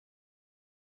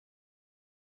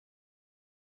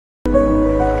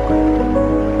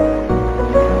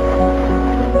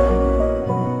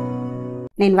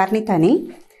నేను వర్ణితని.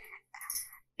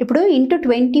 ఇప్పుడు ఇంటూ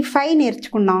 25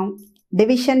 నేర్చుకున్నాం,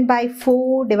 డివిజన్ బై 4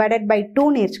 డివైడెడ్ బై 2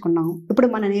 నేర్చుకున్నాం. ఇప్పుడు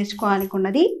మనం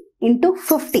నేర్చుకోవాలనుకున్నది ఇంటూ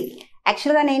 50.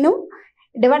 యాక్చువల్గా నేను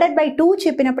డివైడెడ్ బై 2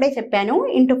 చెప్పినప్పుడే చెప్పాను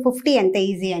ఇంటూ 50 ఎంత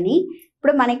ఈజీ అని.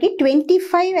 ఇప్పుడు మనకి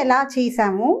 25 ఎలా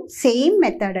చేసాము, సేమ్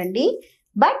మెథడ్ అండి,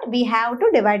 but we have to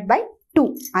divide by 2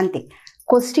 అంతే.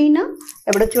 క్వశ్చన్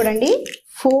ఇప్పుడు చూడండి,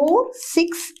 4,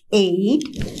 6, 8.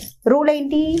 రూల్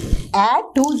ఏంటి? Add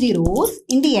 2 zeros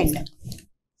in the end.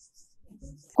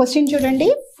 Question చూడండి,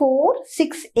 4,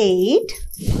 6, 8.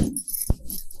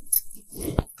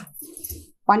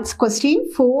 Once question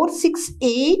 4, 6,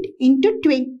 8 into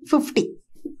 50.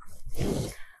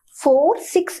 4,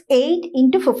 6, 8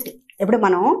 ఇంటూ 50. ఇప్పుడు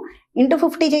మనం ఇంటూ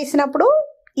 50 చేసినప్పుడు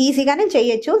ఈజీగానే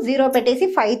చేయొచ్చు, 0 పెట్టేసి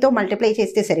 5తో మల్టిప్లై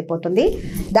చేస్తే సరిపోతుంది.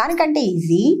 దానికంటే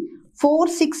ఈజీ 4,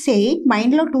 6, 8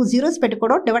 మైండ్లో 2 zeros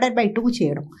పెట్టుకోవడం, డివైడెడ్ బై 2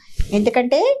 చేయడం.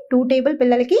 ఎందుకంటే 2 టేబుల్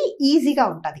పిల్లలకి ఈజీగా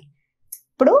ఉంటుంది.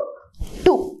 ఇప్పుడు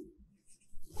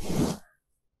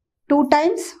 2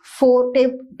 times 4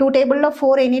 2 టేబుల్లో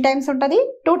 4 ఎన్ని టైమ్స్ ఉంటుంది?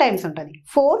 2 టైమ్స్ ఉంటుంది.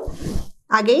 4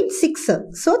 అగైన్ 6,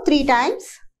 సో 3 times.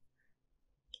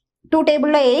 2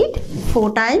 టేబుల్లో 8 4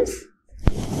 times.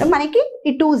 మనకి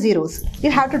ఈ 2 zeros, you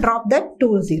have to drop that 2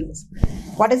 zeros.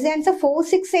 What is the answer? 4,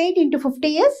 6, 8 into 50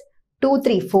 years 2,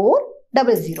 3, 4,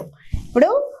 00. ఇప్పుడు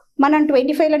మనం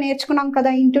 25లో నేర్చుకున్నాం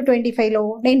కదా, ఇంటూ 25లో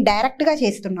నేను డైరెక్ట్గా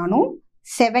చేస్తున్నాను.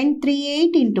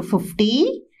 738 ఇంటూ 50,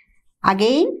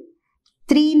 అగైన్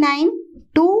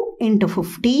 392 ఇంటూ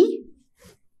 50,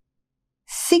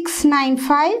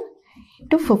 695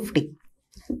 ఇంటూ 50.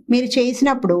 మీరు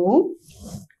చేసినప్పుడు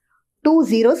 2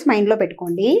 zeros మైండ్లో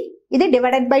పెట్టుకోండి. ఇది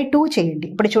డివైడెడ్ బై 2 చేయండి.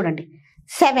 ఇప్పుడు చూడండి,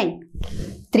 7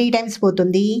 3 times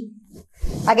పోతుంది,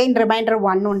 అగైన్ రిమైండర్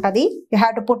 1 ఉంటుంది. You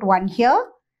have to put 1 here.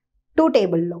 2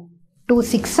 టేబుల్లో 2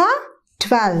 6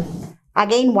 12,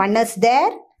 అగైన్ 1 is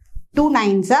there, 2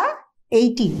 9s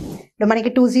 18. ఇప్పుడు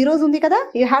మనకి 2 zeros ఉంది కదా,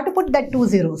 you have to put that 2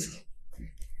 zeros.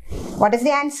 What is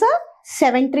the answer?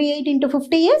 738 into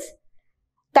 50 years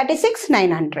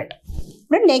 36,900.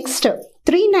 ఇప్పుడు నెక్స్ట్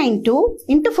 392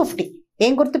 ఇంటూ 50.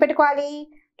 ఏం గుర్తుపెట్టుకోవాలి?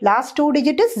 Last 2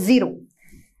 digit is 0.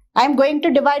 I'm going to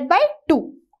divide by 2.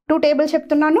 2 table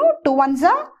చెప్తున్నాను. 2 1s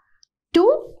 2,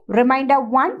 reminder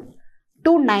 1,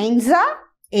 2 9s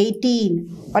 18.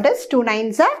 What is 2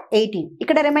 9s 18?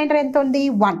 ఇక్కడ reminder ఎంత ఉంది?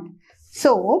 1.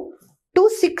 So 2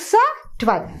 6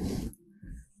 12.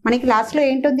 మనకి లాస్ట్లో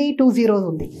ఏంటుంది? 2 zeros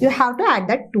ఉంది. You have to add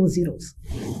that 2 zeros.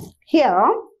 Here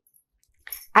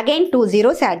again 2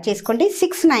 zeros add చేసుకోండి.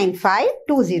 695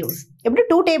 2 zeros. ఇప్పుడు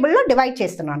 2 టేబుల్లో డివైడ్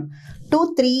చేస్తున్నాను. 2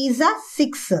 3s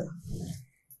 6,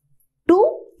 2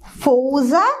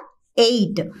 4s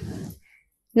 8.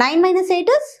 9 minus 8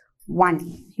 is 1.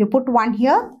 You put 1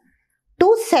 here.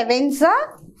 2 7s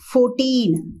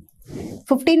 14.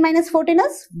 15 minus 14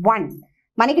 is 1.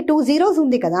 మనకి 2 zeros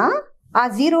ఉంది కదా, ఆ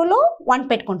 0లో 1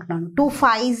 పెట్టుకుంటున్నాను. 2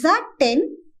 5s 10,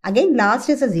 అగైన్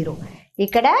లాస్ట్ ఇస్ 0.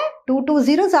 ఇక్కడ 2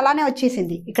 zeros అలానే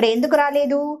వచ్చేసింది. ఇక్కడ ఎందుకు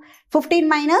రాలేదు? 15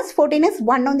 minus 14 is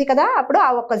 1 ఉంది కదా, అప్పుడు ఆ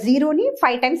ఒక 0ని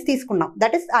 5 times తీసుకున్నాం.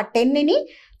 దట్ ఈస్ ఆ 10ని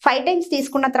 5 times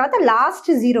తీసుకున్న తర్వాత లాస్ట్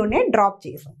 0నే డ్రాప్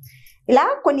చేసాం. ఇలా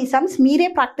కొన్ని సమ్స్ మీరే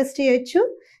ప్రాక్టీస్ చేయొచ్చు.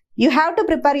 You have to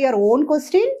prepare your own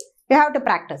question, you have to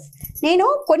practice. నేను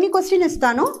కొన్ని క్వశ్చన్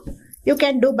ఇస్తాను, you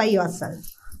can do by your self.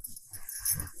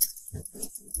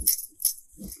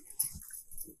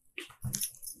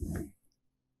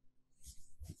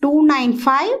 Two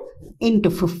 995 into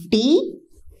 50,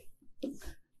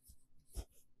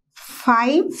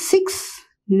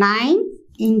 569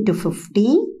 into 50,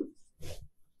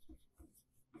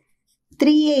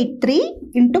 383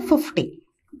 into 50.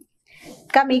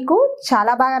 ఇంకా మీకు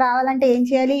చాలా బాగా రావాలంటే ఏం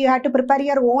చేయాలి? You have to prepare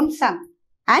your own some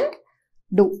and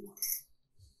do.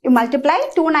 You multiply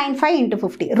 295 into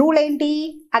 50. Rule ఏంటి?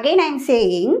 Again I'm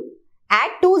saying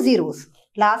add 2 zeros.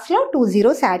 లాస్ట్లో 2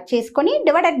 zeros యాడ్ చేసుకొని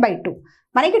డివైడెడ్ బై 2.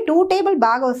 మనకి 2 టేబుల్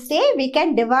బాగా వస్తే we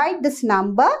can divide this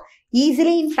number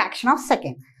easily in fraction of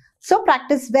second. So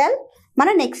practice well.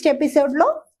 మనం next ఎపిసోడ్లో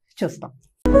చూస్తాం.